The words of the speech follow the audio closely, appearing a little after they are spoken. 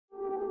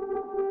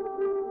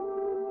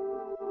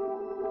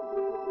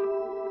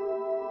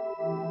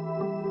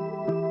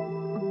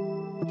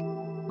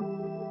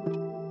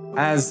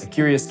As a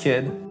curious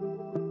kid,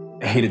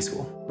 I hated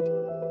school.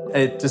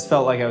 It just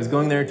felt like I was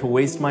going there to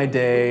waste my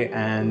day,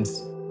 and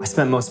I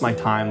spent most of my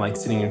time like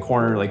sitting in a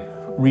corner, like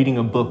reading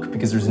a book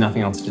because there's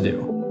nothing else to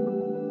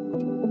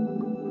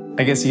do.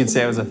 I guess you could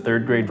say I was a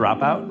third grade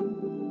dropout.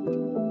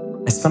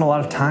 I spent a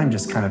lot of time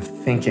just kind of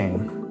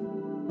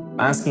thinking,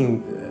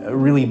 asking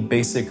really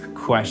basic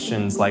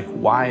questions like,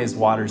 why is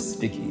water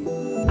sticky?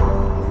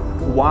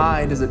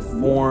 Why does it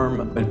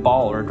form a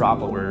ball or a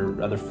droplet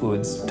where other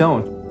fluids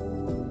don't?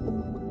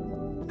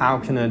 How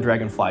can a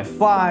dragonfly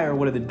fly, or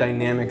what are the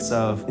dynamics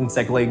of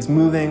insect legs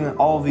moving?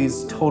 All of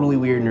these totally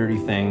weird,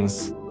 nerdy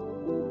things.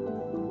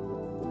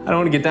 I don't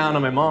want to get down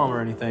on my mom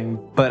or anything,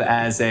 but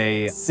as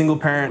a single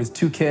parent with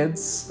 2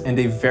 kids and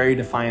a very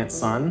defiant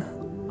son,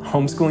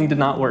 homeschooling did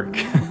not work.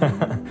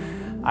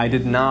 I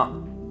did not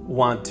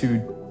want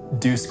to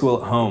do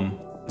school at home.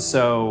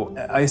 So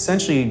I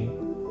essentially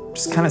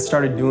just kind of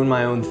started doing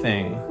my own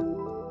thing.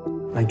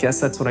 I guess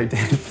that's what I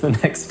did for the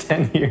next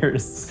 10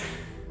 years.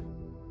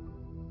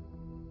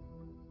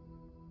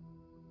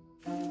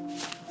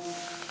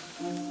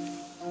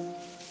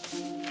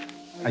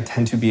 I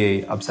tend to be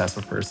an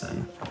obsessive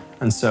person.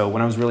 And so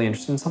when I was really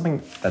interested in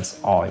something,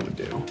 that's all I would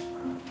do.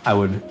 I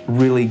would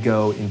really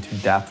go into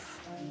depth.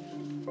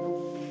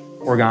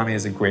 Origami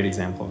is a great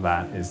example of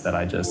that, is that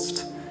I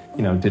just,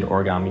 did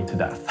origami to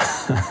death.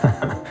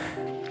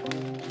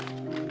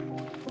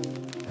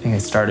 I think I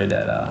started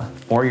at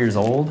 4 years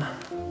old.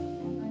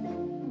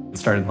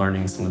 Started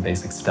learning some of the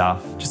basic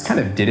stuff. Just kind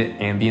of did it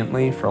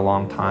ambiently for a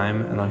long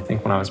time. And I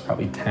think when I was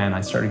probably 10,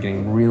 I started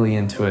getting really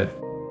into it.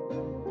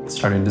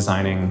 Started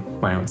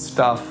designing my own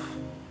stuff.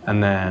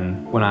 And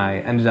then when I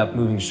ended up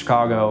moving to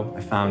Chicago,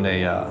 I found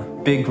a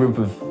big group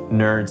of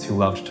nerds who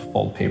loved to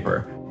fold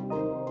paper.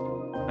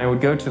 I would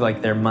go to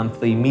like their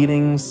monthly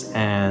meetings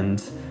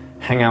and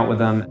hang out with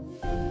them.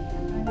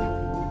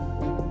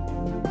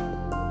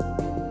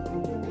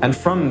 And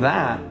from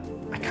that,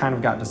 I kind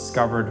of got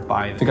discovered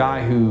by the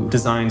guy who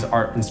designs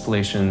art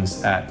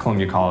installations at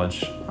Columbia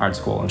College Art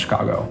School in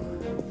Chicago.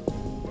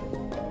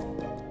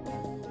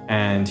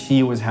 And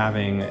he was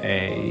having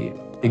an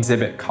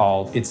exhibit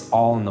called It's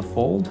All in the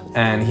Fold,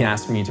 and he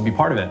asked me to be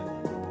part of it.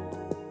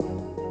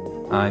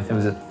 I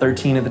was at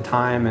 13 at the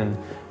time and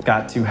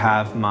got to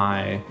have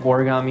my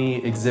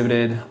origami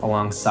exhibited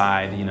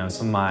alongside,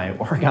 some of my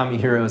origami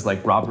heroes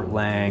like Robert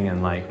Lang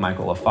and like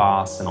Michael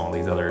LaFosse and all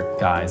these other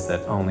guys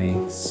that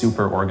only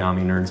super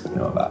origami nerds would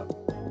know about.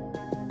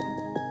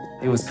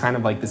 It was kind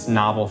of like this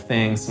novel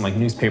thing. Some like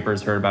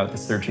newspapers heard about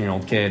this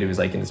 13-year-old kid who was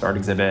like in this art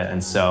exhibit,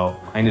 and so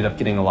I ended up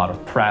getting a lot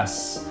of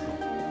press.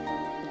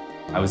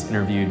 I was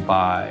interviewed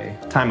by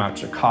Time Out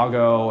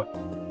Chicago,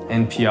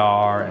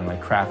 NPR, and like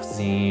Craft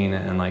Zine,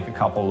 and like a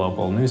couple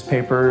local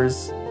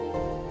newspapers.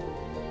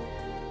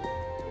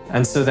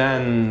 And so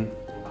then,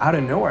 out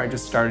of nowhere, I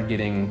just started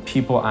getting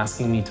people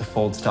asking me to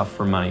fold stuff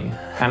for money.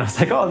 And I was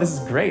like, oh, this is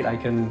great. I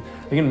can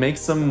make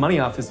some money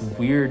off this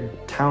weird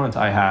talent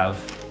I have.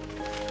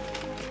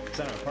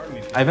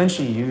 I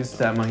eventually used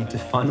that money to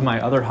fund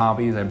my other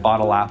hobbies. I bought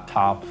a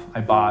laptop.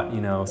 I bought,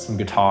 some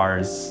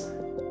guitars.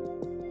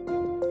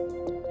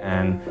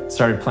 And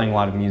started playing a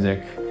lot of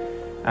music.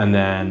 And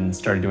then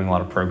started doing a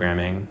lot of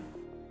programming.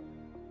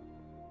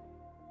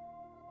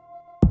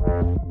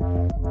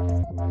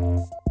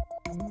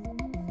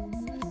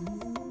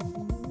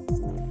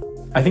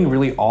 I think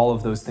really all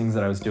of those things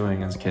that I was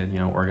doing as a kid,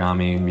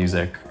 origami,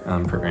 music,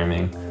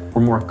 programming,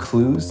 were more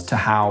clues to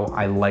how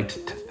I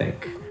liked to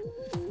think.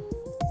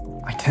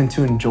 I tend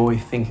to enjoy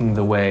thinking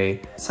the way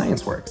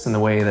science works and the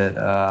way that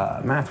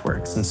math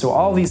works. And so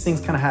all these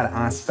things kind of had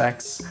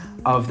aspects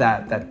of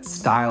that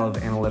style of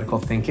analytical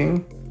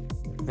thinking.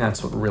 And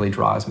that's what really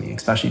draws me,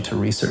 especially to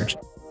research.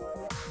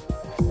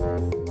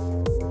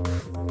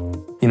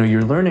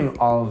 You're learning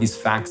all of these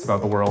facts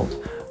about the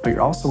world, but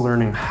you're also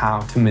learning how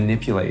to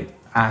manipulate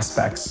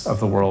aspects of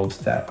the world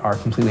that are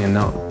completely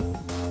unknown.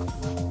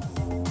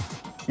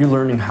 You're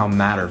learning how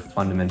matter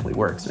fundamentally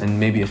works, and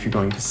maybe if you're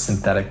going to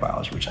synthetic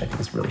biology, which I think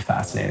is really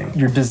fascinating,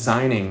 you're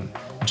designing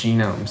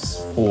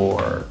genomes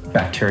for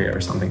bacteria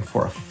or something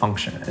for a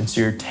function. And so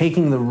you're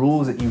taking the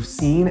rules that you've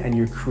seen and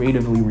you're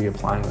creatively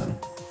reapplying them.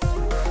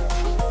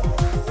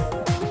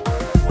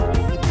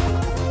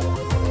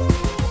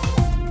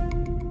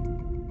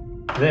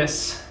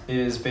 This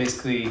is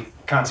basically a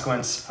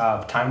consequence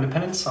of time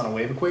dependence on a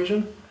wave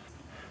equation.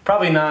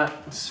 Probably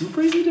not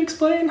super easy to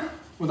explain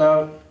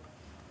without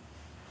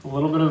a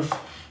little bit of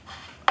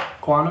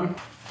quantum.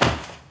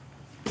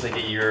 It's like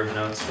a year of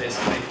notes,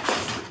 basically.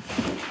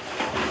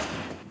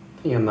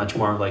 I'm much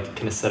more of like a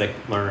kinesthetic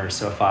learner,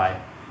 so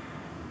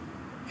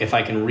if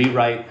I can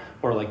rewrite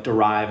or like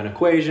derive an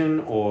equation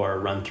or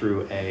run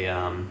through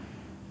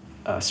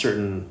a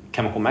certain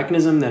chemical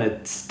mechanism, then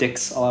it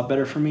sticks a lot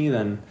better for me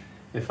than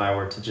if I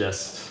were to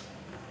just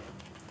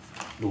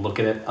look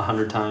at it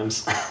 100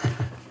 times.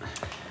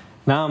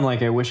 Now I'm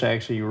like, I wish I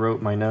actually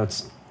wrote my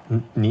notes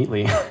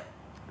neatly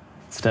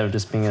instead of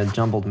just being a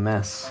jumbled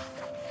mess.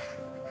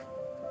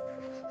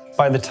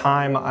 By the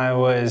time I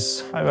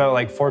was about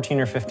like 14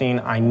 or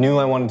 15, I knew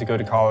I wanted to go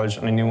to college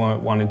and I knew I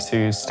wanted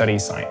to study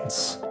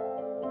science.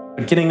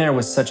 But getting there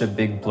was such a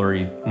big,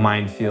 blurry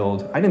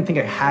minefield. I didn't think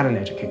I had an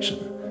education,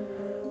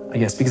 I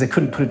guess, because I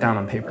couldn't put it down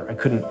on paper. I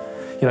couldn't,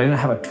 I didn't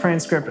have a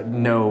transcript,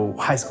 no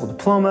high school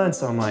diploma, and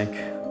so I'm like,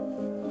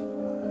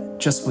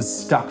 just was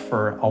stuck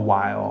for a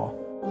while,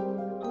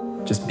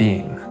 just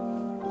being.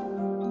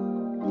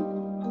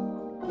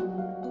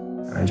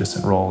 And I just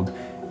enrolled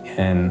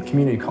in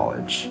community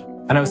college.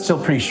 And I was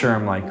still pretty sure,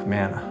 I'm like,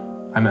 man,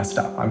 I messed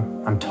up.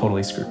 I'm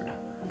totally screwed.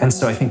 And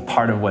so I think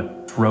part of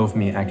what drove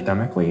me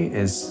academically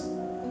is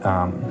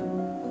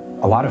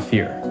a lot of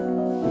fear.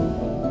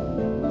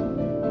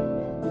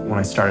 When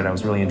I started, I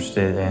was really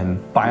interested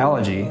in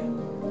biology.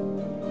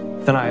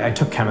 Then I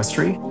took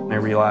chemistry, and I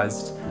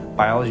realized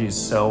biology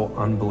is so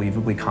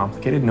unbelievably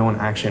complicated. No one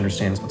actually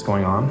understands what's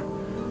going on.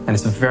 And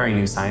it's a very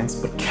new science,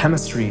 but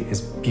chemistry is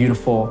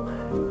beautiful,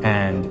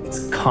 and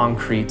it's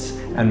concrete,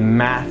 and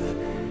math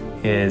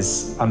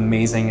is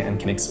amazing and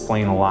can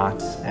explain a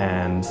lot,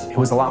 and it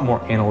was a lot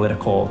more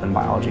analytical than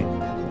biology.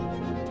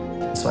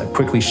 So I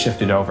quickly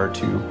shifted over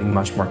to being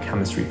much more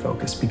chemistry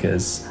focused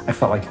because I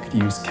felt like I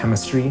could use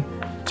chemistry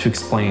to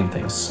explain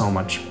things so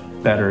much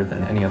better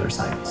than any other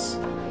science.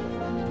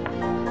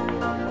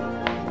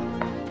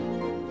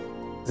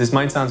 This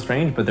might sound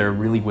strange, but there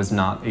really was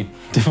not a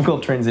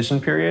difficult transition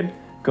period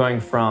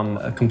going from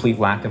a complete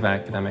lack of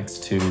academics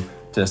to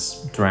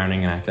just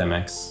drowning in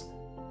academics.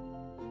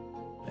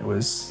 It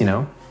was,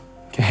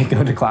 okay,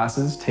 go to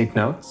classes, take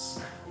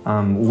notes,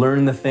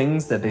 learn the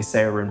things that they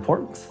say are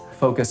important,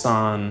 focus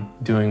on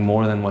doing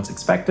more than what's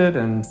expected,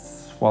 and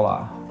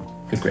voila,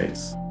 good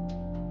grades.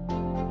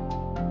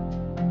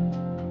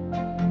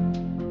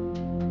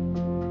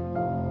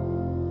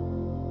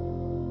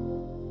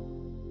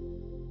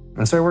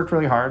 And so I worked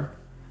really hard,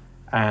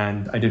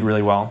 and I did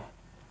really well.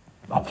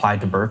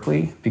 Applied to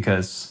Berkeley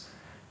because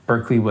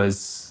Berkeley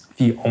was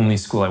the only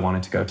school I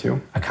wanted to go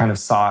to. I kind of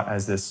saw it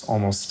as this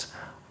almost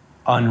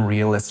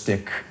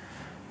unrealistic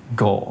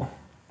goal.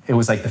 It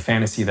was like the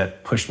fantasy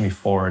that pushed me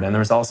forward. And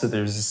there's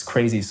this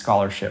crazy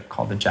scholarship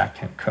called the Jack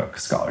Kent Cooke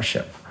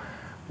Scholarship,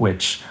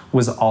 which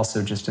was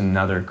also just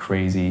another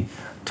crazy,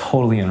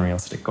 totally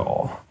unrealistic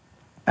goal.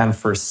 And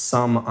for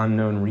some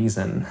unknown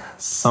reason,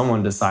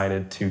 someone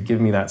decided to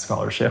give me that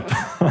scholarship.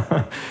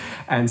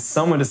 And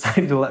someone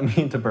decided to let me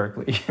into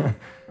Berkeley.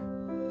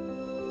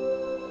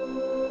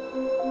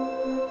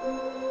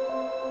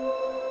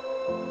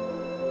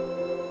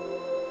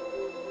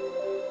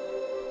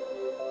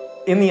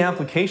 In the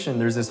application,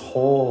 there's this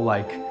whole,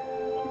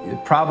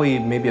 probably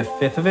maybe a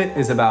fifth of it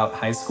is about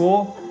high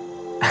school.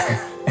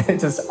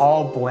 It's just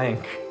all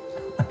blank.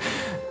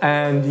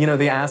 And,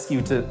 they ask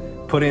you to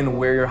put in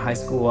where your high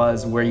school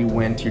was, where you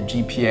went, your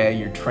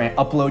GPA,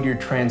 upload your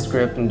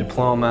transcript and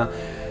diploma.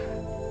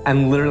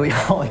 And literally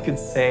all I could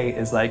say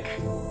is I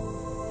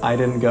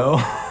didn't go.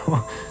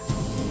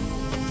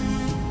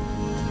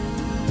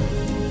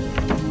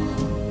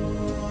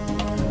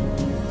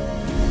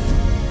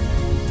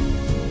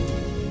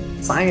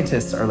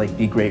 Scientists are like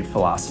the great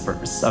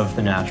philosophers of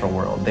the natural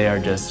world. They are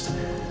just,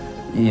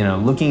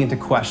 looking into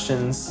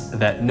questions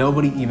that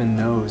nobody even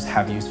knows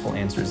have useful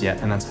answers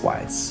yet, and that's why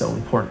it's so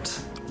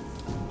important.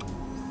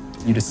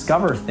 You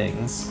discover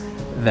things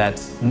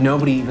that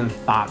nobody even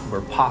thought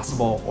were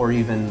possible or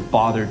even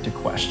bothered to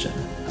question.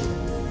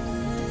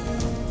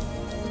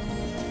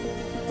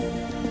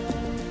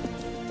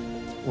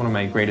 One of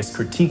my greatest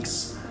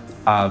critiques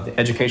of the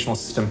educational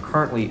system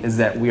currently is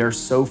that we are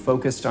so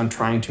focused on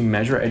trying to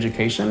measure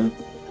education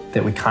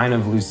that we kind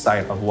of lose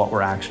sight of what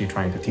we're actually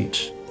trying to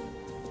teach.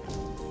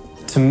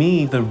 To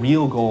me, the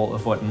real goal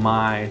of what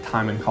my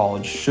time in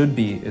college should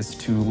be is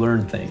to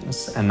learn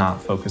things and not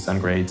focus on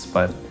grades,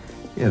 but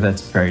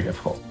that's very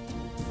difficult.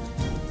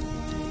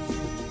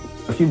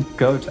 If you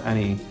go to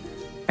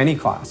any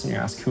class and you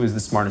ask who is the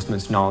smartest,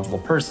 most knowledgeable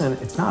person,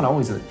 it's not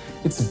always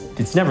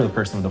it's never the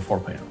person with a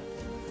 4.0.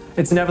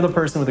 It's never the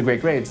person with a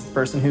great grade. It's the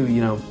person who,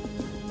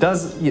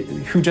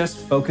 who just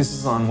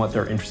focuses on what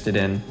they're interested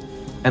in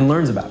and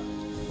learns about it.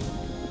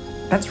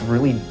 That's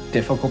really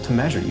difficult to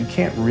measure. You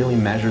can't really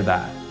measure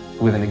that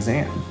with an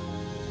exam.